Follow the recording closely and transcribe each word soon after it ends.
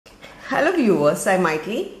Hello viewers, I am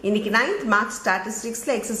Maitli. இன்னைக்கு 9th Maths Statistics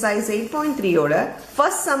exercise 8.3 ஓட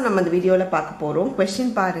first sum நம்ம இந்த வீடியோல பார்க்க போறோம். Question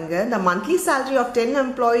பாருங்க. The monthly salary of 10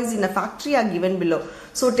 employees in a factory are given below.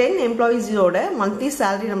 So 10 employees ஓட monthly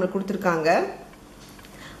salary நமக்கு கொடுத்திருக்காங்க.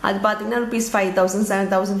 அது பாத்தீங்கன்னா rupees 5000,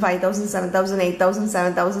 7000, 5000, 7000, 8000,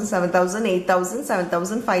 7000, 7000, 8000,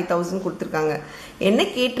 7000, 5000 கொடுத்திருக்காங்க. என்ன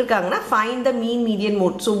கேட்டிருக்காங்கன்னா find the mean median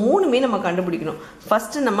mode. So மூணுமே நம்ம கண்டுபிடிக்கணும்.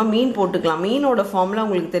 First நம்ம மீன் போட்டுக்கலாம். மீனோட ஃபார்முலா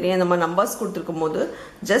உங்களுக்கு தெரியும். நம்ம numbers கொடுத்திருக்கும்போது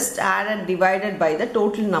just add and divided by the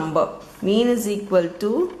total number. Mean is equal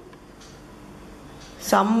to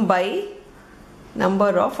sum by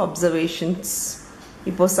number of observations.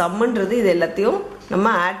 இப்போ sumன்றது இது எல்லாத்தையும் நம்ம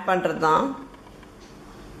ஆட் பண்றதுதான்.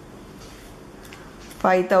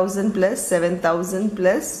 5000 plus 7000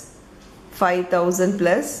 plus 5000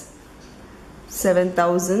 plus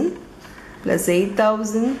 7000 plus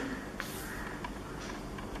 8000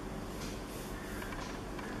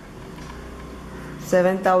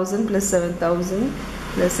 7000 plus 7000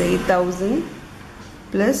 plus 8000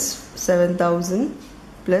 plus 7000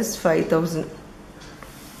 plus 5000.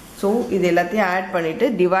 So இது எல்லாத்தையும் ஆட் பண்ணிட்டு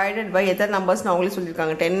divided by எத்தனை numbers நான் உங்களுக்கு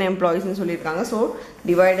சொல்லியிருக்காங்க 10 employees னு சொல்லியிருக்காங்க. So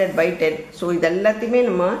divided by 10. So இது எல்லாத்தையுமே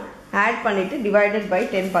நம்ம ஆட் பண்ணிட்டு divided by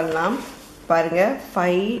 10 பண்ணலாம். பாருங்க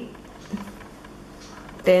 5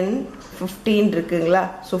 10 15 இருக்குங்களா?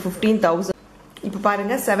 So 15000. இப்போ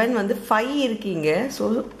பாருங்க 7 வந்து 5 இருக்கீங்க. So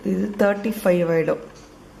இது 35 ஆயிடும்.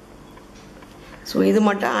 So இது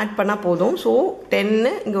மட்டும் ஆட் பண்ணா போதும். So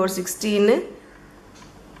 10 இங்க ஒரு 16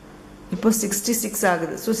 இப்போ 66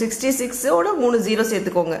 ஆகுது. ஸோ 66 ஓட 3 0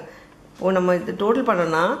 சேர்த்துக்கோங்க. இப்போ நம்ம இது டோட்டல்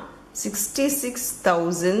பண்ணோம்னா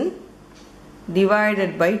 66,000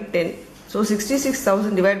 divided by 10. So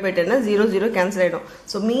 66,000 divided by 10 0 0 cancel ஆகிடும்.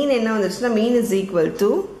 ஸோ மீன் என்ன வந்துருச்சுன்னா மீன் இஸ் ஈக்குவல் டு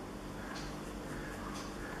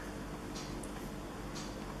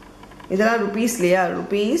இதெல்லாம் ருபீஸ் இல்லையா?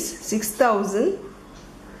 ருபீஸ்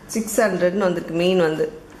 6600 வந்திருக்கு. மீன்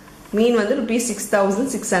வந்து ருபீஸ்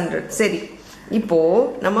 6600. சரி, இப்போ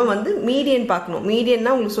நம்ம வந்து மீடியன் பார்க்கணும்.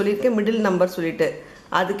 மீடியன்னா உங்களுக்கு சொல்லியிருக்கேன் மிடில் நம்பர் சொல்லிட்டு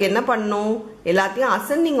அதுக்கு என்ன பண்ணணும்? எல்லாத்தையும்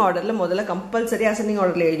அசெண்டிங் ஆர்டரில் முதல்ல கம்பல்சரி அசெண்டிங்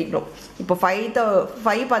ஆர்டரில் எழுதிக்கணும். இப்போ 5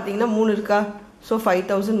 பார்த்தீங்கன்னா 3 இருக்கா? ஸோ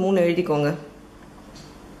 5003 எழுதிக்கோங்க.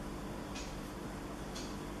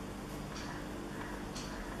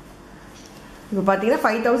 இப்போ பார்த்தீங்கன்னா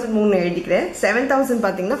 5003 எழுதிக்கிறேன். 7000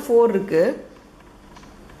 பார்த்தீங்கன்னா 4 இருக்கு.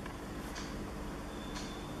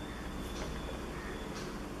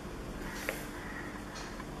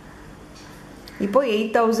 இப்போ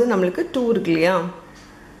 8000 நம்மளுக்கு 2 இருக்கு இல்லையா?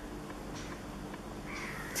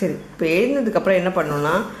 சரி, இப்போ எழுதினதுக்கப்புறம் என்ன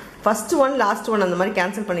பண்ணணும்னா ஃபர்ஸ்ட் ஒன் லாஸ்ட் ஒன் அந்த மாதிரி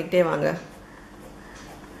கேன்சல் பண்ணிக்கிட்டே வாங்க.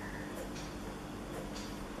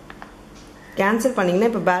 கேன்சல் பண்ணிங்கன்னா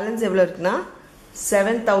இப்போ பேலன்ஸ் எவ்வளோ இருக்குன்னா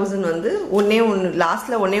 7000 வந்து ஒன்று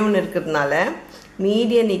லாஸ்ட்டில் ஒன்று இருக்கிறதுனால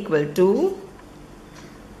median equal to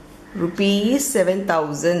rupees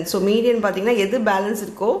 7000. So median பார்த்தீங்கன்னா எது பேலன்ஸ்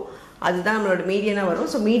இருக்கோ அதுதான் நம்மளோட மீடியனாக வரும்.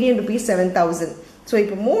 So median rupees 7000. ஸோ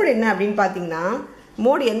இப்போ மோடு என்ன அப்படின்னு பார்த்தீங்கன்னா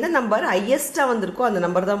மோடு எந்த நம்பர் ஹையஸ்ட்டாக வந்திருக்கோ அந்த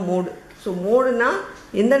நம்பர் தான் மோடு. ஸோ மோடுனா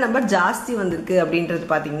எந்த நம்பர் ஜாஸ்தி வந்திருக்கு அப்படின்றது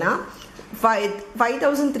பார்த்தீங்கன்னா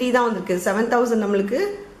 5003 தான் வந்திருக்கு. 7000 நம்மளுக்கு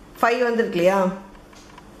 5 வந்திருக்கு இல்லையா?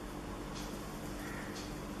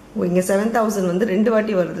 இங்கே 7000 வந்து 2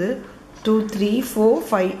 வாட்டி வருது. 2 3 4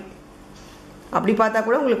 5 அப்படி பார்த்தா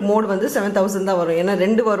கூட உங்களுக்கு மோட் வந்து 7000 தான் வரும். ஏன்னா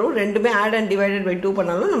 2 வரும், ரெண்டுமே ஆட் அண்ட் டிவைடட் பை 2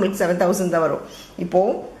 பண்ணாலும் நம்மளுக்கு 7000 தான் வரும். இப்போ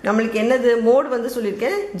நம்மளுக்கு என்னது மோட் வந்து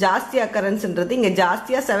சொல்லியிருக்கேன் ஜாஸ்தி அக்கரன்ஸ்ன்றது இங்கே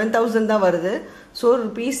ஜாஸ்தியாக 7000 தான் வருது. ஸோ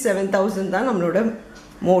rupees 7000 தான் நம்மளோட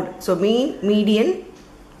மோட். ஸோ மீடியன்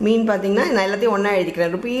பார்த்தீங்கன்னா நான் எல்லாத்தையும் ஒன்றா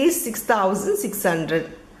எழுதிக்கிறேன். rupees 6600.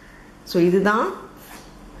 ஸோ இதுதான்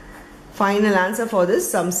final answer for this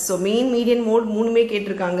sums. So median mode மூணுமே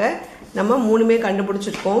கேட்டிருக்காங்க. நம்ம மூணுமே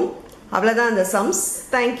கண்டுபிடிச்சிருக்கோம். அவ்வளோதான் அந்த சம்ஸ்.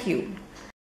 தேங்க்யூ.